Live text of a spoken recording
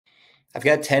I've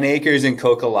got 10 acres in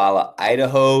Cocolalla,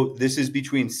 Idaho. This is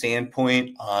between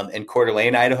Sandpoint and Coeur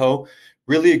d'Alene, Idaho.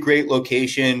 Really a great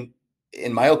location.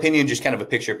 In my opinion, just kind of a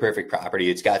picture perfect property.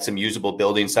 It's got some usable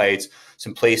building sites,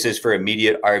 some places for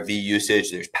immediate RV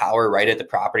usage. There's power right at the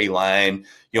property line.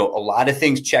 A lot of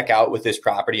things check out with this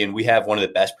property, and we have one of the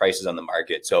best prices on the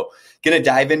market. So going to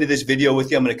dive into this video with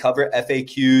you. I'm going to cover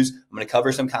FAQs. I'm going to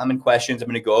cover some common questions. I'm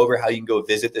going to go over how you can go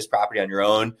visit this property on your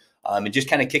own. And just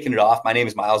kind of kicking it off, my name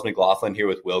is Miles McLaughlin here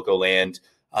with Wilco Land.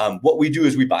 What we do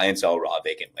is we buy and sell raw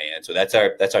vacant land. So that's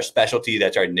our specialty.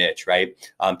 That's our niche, right?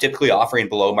 Typically offering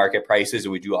below market prices,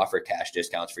 and we do offer cash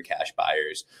discounts for cash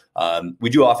buyers.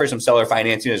 We do offer some seller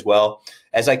financing as well.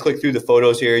 As I click through the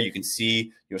photos here, you can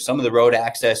see some of the road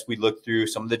access we looked through,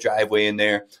 some of the driveway in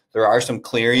there. There are some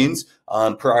clearings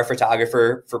per our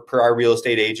photographer, per our real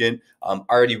estate agent,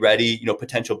 already ready,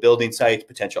 potential building sites,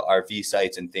 potential RV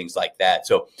sites, and things like that.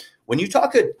 So when you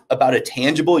talk about a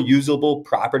tangible, usable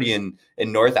property in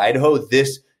North Idaho,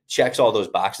 this checks all those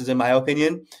boxes, in my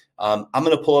opinion. I'm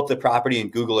going to pull up the property in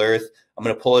Google Earth. I'm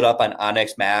going to pull it up on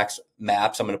Onyx Maps.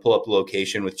 I'm going to pull up the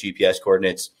location with GPS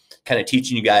coordinates, kind of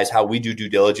teaching you guys how we do due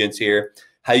diligence here,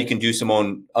 how you can do some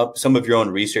of your own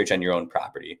research on your own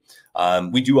property.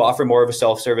 We do offer more of a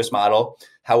self-service model.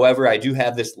 However, I do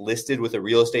have this listed with a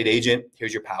real estate agent.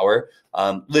 Here's your power.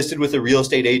 Listed with a real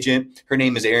estate agent. Her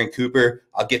name is Erin Cooper.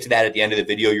 I'll get to that at the end of the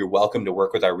video. You're welcome to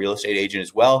work with our real estate agent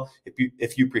as well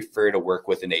if you prefer to work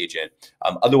with an agent.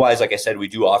 Otherwise, like I said, we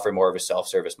do offer more of a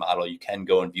self-service model. You can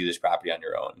go and view this property on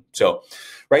your own. So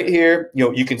right here,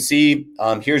 you can see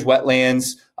here's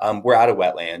wetlands. We're out of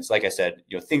wetlands. Like I said,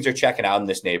 things are checking out in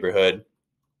this neighborhood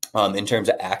in terms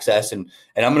of access. And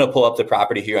I'm going to pull up the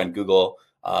property here on Google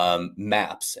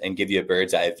Maps and give you a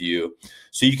bird's eye view.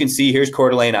 So you can see here's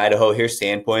Coeur d'Alene, Idaho. Here's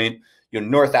Sandpoint.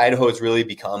 North Idaho has really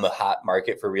become a hot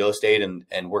market for real estate,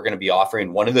 and we're going to be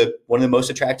offering one of the most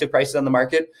attractive prices on the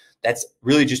market. That's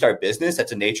really just our business.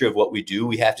 That's the nature of what we do.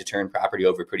 We have to turn property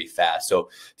over pretty fast. So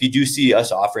if you do see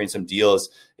us offering some deals,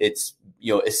 it's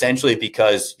essentially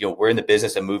because we're in the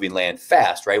business of moving land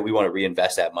fast, right? We want to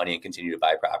reinvest that money and continue to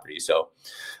buy property. So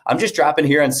I'm just dropping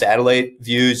here on satellite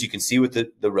views. You can see what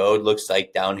the road looks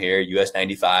like down here, US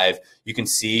 95. You can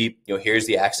see, here's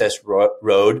the access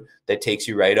road that takes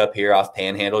you right up here off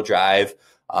Panhandle Drive.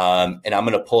 And I'm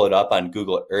going to pull it up on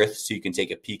Google Earth so you can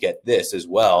take a peek at this as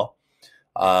well.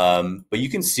 But you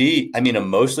can see, a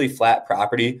mostly flat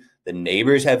property. The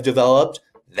neighbors have developed.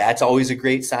 That's always a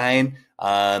great sign.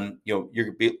 You're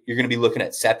going to be looking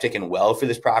at septic and well for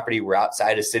this property. We're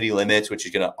outside of city limits, which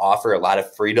is going to offer a lot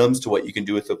of freedoms to what you can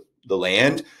do with the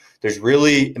land. There's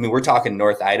really, we're talking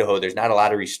North Idaho. There's not a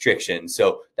lot of restrictions.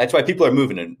 So that's why people are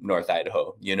moving to North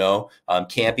Idaho,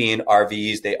 camping,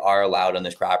 RVs, they are allowed on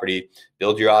this property.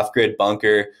 Build your off-grid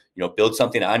bunker, build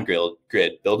something on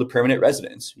grid, build a permanent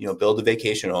residence, build a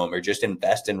vacation home, or just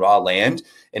invest in raw land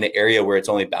in an area where it's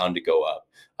only bound to go up.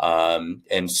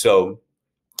 And so,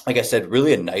 like I said,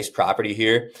 really a nice property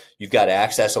here. You've got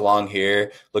access along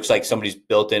here. Looks like somebody's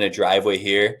built in a driveway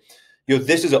here.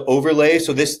 This is an overlay.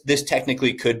 So this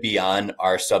technically could be on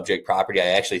our subject property. I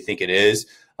actually think it is.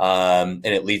 And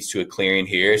it leads to a clearing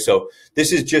here. So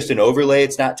this is just an overlay.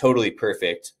 It's not totally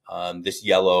perfect. This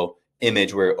yellow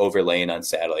image we're overlaying on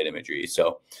satellite imagery.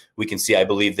 So we can see, I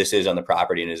believe this is on the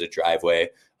property and is a driveway.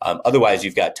 Otherwise,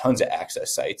 you've got tons of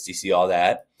access sites. Do you see all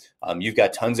that? You've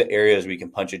got tons of areas where you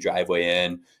can punch a driveway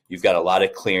in. You've got a lot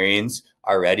of clearings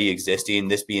already existing,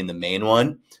 this being the main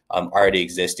one, already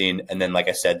existing. And then, like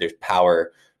I said, there's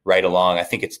power right along. I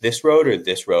think it's this road or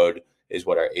this road is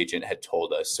what our agent had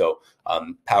told us. So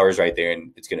power's right there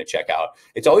and it's going to check out.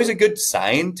 It's always a good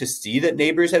sign to see that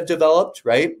neighbors have developed,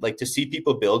 right? Like to see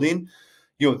people building,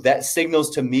 that signals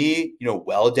to me,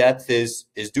 well depth is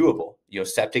doable.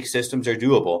 Septic systems are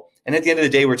doable. And at the end of the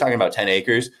day, we're talking about 10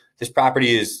 acres. This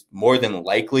property is more than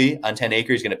likely on 10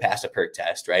 acres going to pass a perk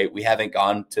test, right? We haven't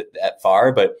gone to that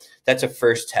far, but that's a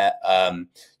first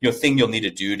thing you'll need to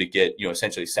do to get,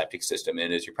 essentially septic system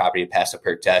in is your property to pass a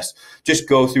perk test. Just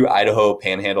go through Idaho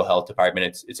Panhandle Health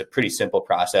Department. It's a pretty simple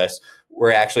process.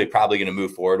 We're actually probably going to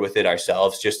move forward with it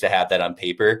ourselves just to have that on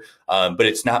paper. But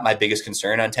it's not my biggest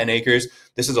concern on 10 acres.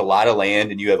 This is a lot of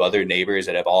land and you have other neighbors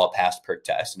that have all passed perk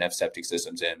tests and have septic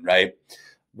systems in, right?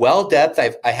 Well depth,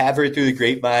 I have heard through the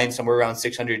grapevine somewhere around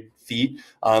 600 feet.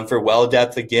 For well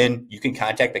depth, again, you can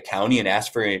contact the county and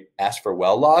ask for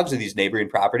well logs of these neighboring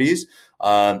properties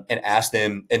and ask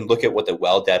them and look at what the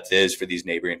well depth is for these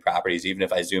neighboring properties. Even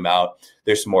if I zoom out,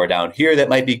 there's some more down here that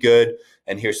might be good.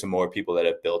 And here's some more people that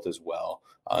have built as well.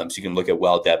 So you can look at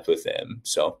well depth with them.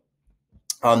 So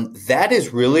That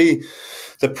is really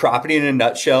the property in a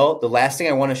nutshell. The last thing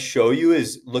I want to show you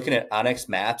is looking at Onyx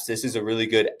Maps. This is a really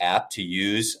good app to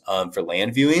use for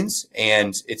land viewings,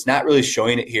 and it's not really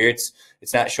showing it here.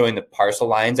 It's not showing the parcel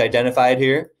lines identified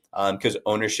here because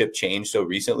ownership changed so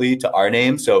recently to our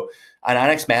name. So on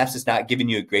Onyx Maps, it's not giving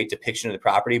you a great depiction of the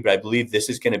property, but I believe this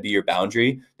is going to be your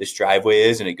boundary. This driveway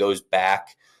is, and it goes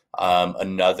back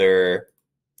another,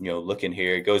 looking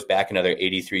here, it goes back another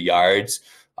 83 yards.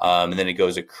 And then it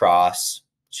goes across,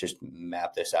 let's just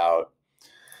map this out.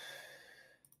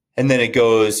 And then it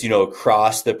goes,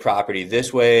 across the property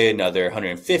this way, another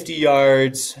 150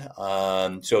 yards.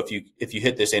 So if you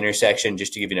hit this intersection,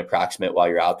 just to give you an approximate while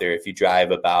you're out there, if you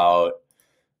drive about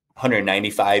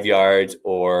 195 yards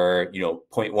or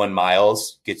 0.1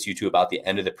 miles gets you to about the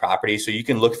end of the property. So you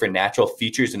can look for natural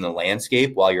features in the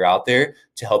landscape while you're out there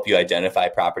to help you identify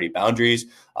property boundaries.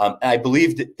 I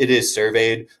believe that it is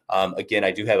surveyed. Again,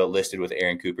 I do have it listed with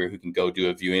Aaron Cooper, who can go do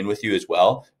a viewing with you as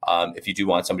well if you do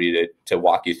want somebody to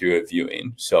walk you through a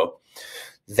viewing. So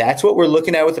that's what we're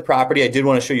looking at with the property. I did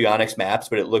want to show you Onyx Maps,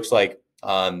 but it looks like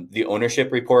the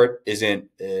ownership report isn't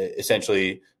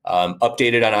essentially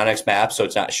updated on Onyx Maps, so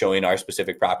it's not showing our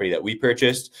specific property that we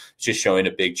purchased. It's just showing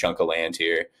a big chunk of land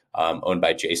here owned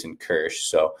by Jason Kirsch.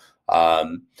 So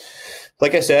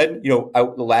like I said,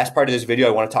 the last part of this video,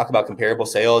 I want to talk about comparable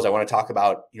sales. I want to talk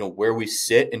about, where we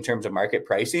sit in terms of market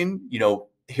pricing.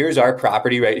 Here's our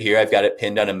property right here. I've got it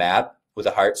pinned on a map with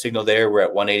a heart signal there. We're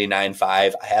at 189.5.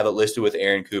 I have it listed with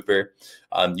Aaron Cooper.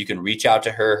 You can reach out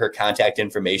to her. Her contact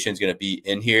information is going to be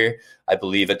in here, I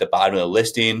believe, at the bottom of the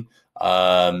listing.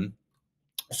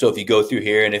 So if you go through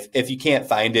here, and if you can't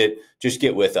find it, just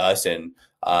get with us, and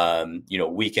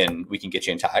we can get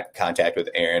you in contact with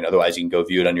Aaron. Otherwise, you can go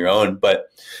view it on your own. But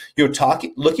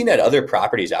looking at other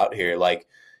properties out here, like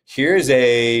here's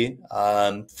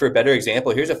for a better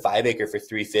example, here's a 5 acre for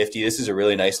 $350. This is a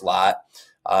really nice lot.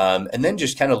 And then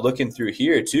just kind of looking through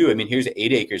here too. I mean, here's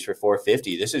 8 acres for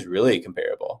 $450. This is really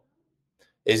comparable,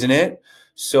 isn't it?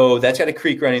 So that's got a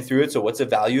creek running through it. So what's the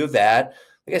value of that?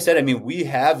 Like I said, I mean, we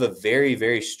have a very,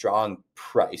 very strong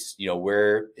price.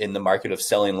 We're in the market of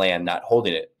selling land, not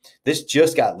holding it. This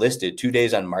just got listed 2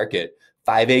 days on market,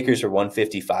 5 acres for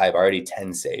 $155, already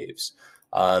 10 saves.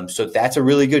 So that's a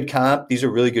really good comp. These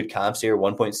are really good comps here.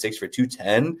 1.6 for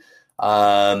 210.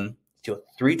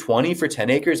 320 for 10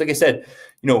 acres. Like I said,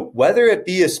 whether it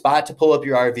be a spot to pull up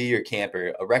your RV or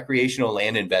camper, a recreational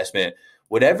land investment,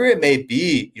 whatever it may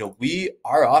be, we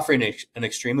are offering an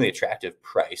extremely attractive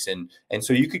price. And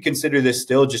so you could consider this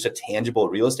still just a tangible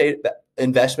real estate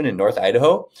investment in North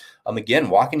Idaho. Again,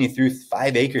 walking you through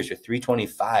 5 acres for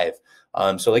 $325.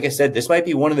 So like I said, this might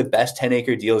be one of the best 10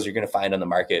 acre deals you're going to find on the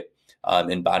market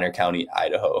in Bonner County,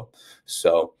 Idaho.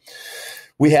 So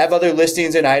we have other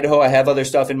listings in Idaho. I have other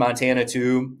stuff in Montana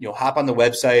too. Hop on the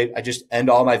website. I just end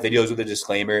all my videos with a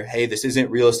disclaimer. Hey, this isn't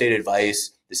real estate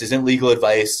advice. This isn't legal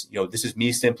advice. This is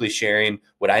me simply sharing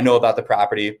what I know about the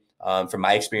property from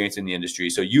my experience in the industry.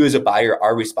 So you as a buyer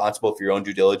are responsible for your own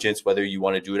due diligence, whether you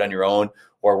want to do it on your own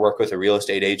or work with a real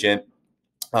estate agent.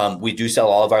 We do sell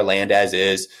all of our land as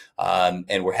is,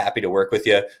 and we're happy to work with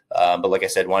you. But like I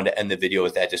said, wanted to end the video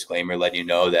with that disclaimer, letting you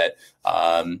know that,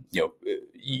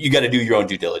 you got to do your own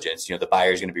due diligence. The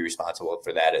buyer is going to be responsible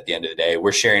for that at the end of the day.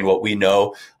 We're sharing what we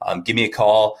know. Give me a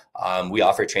call. We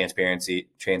offer transparency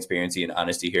and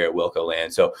honesty here at Wilco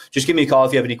Land. So just give me a call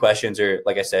if you have any questions, or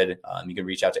like I said, you can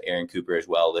reach out to Aaron Cooper as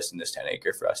well, listing this 10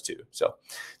 acre for us too. So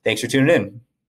thanks for tuning in.